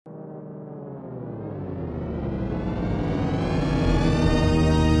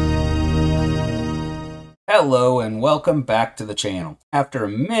Hello and welcome back to the channel. After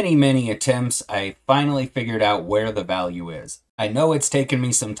many attempts, I finally figured out where the value is. I know it's taken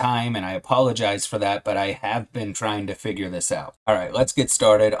me some time and I apologize for that, but I have been trying to figure this out. Alright, let's get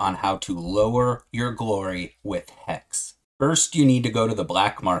started on how to lower your glory with Hex. First, you need to go to the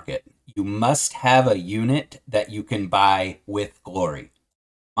black market. You must have a unit that you can buy with glory.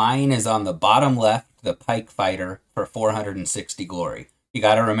 Mine is on the bottom left, the Pike Fighter, for 460 glory. You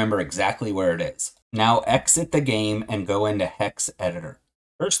gotta remember exactly where it is. Now exit the game and go into Hex Editor.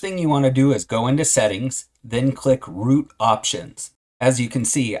 First thing you want to do is go into Settings, then click Root Options. As you can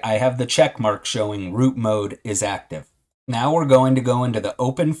see, I have the check mark showing root mode is active. Now we're going to go into the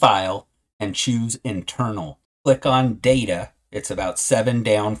Open File and choose Internal. Click on Data. It's about 7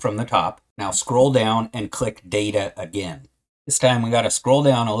 down from the top. Now scroll down and click Data again. This time we got to scroll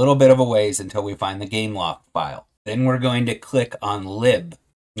down a little bit of a ways until we find the game lock file. Then we're going to click on Lib.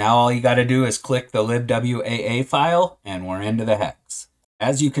 Now all you got to do is click the libwaa file and we're into the hex.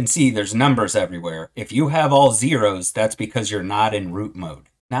 As you can see, there's numbers everywhere. If you have all zeros, that's because you're not in root mode.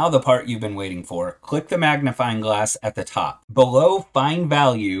 Now the part you've been waiting for, click the magnifying glass at the top. Below Find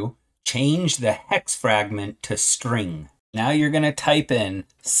Value, change the hex fragment to string. Now you're going to type in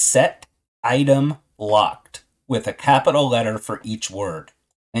Set Item Locked with a capital letter for each word.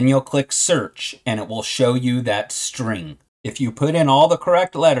 Then you'll click Search and it will show you that string. If you put in all the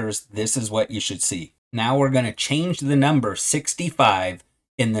correct letters, this is what you should see. Now we're going to change the number 65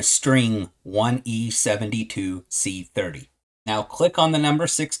 in the string 1E72C30. Now click on the number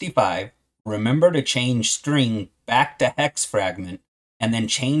 65. Remember to change string back to hex fragment and then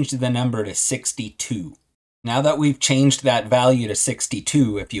change the number to 62. Now that we've changed that value to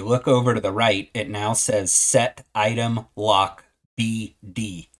 62, if you look over to the right, it now says Set Item Lock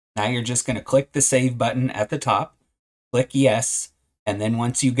BD. Now you're just going to click the Save button at the top. Click Yes, and then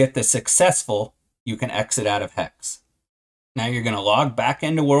once you get the successful, you can exit out of Hex. Now you're going to log back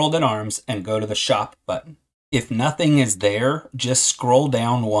into World at Arms and go to the Shop button. If nothing is there, just scroll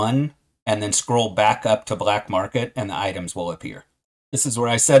down one and then scroll back up to Black Market and the items will appear. This is where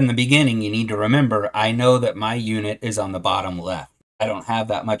I said in the beginning, you need to remember, I know that my unit is on the bottom left. I don't have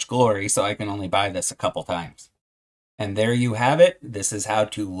that much glory, so I can only buy this a couple times. And there you have it. This is how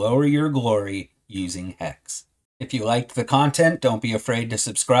to lower your glory using Hex. If you liked the content, don't be afraid to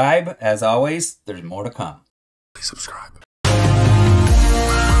subscribe. As always, there's more to come. Please subscribe.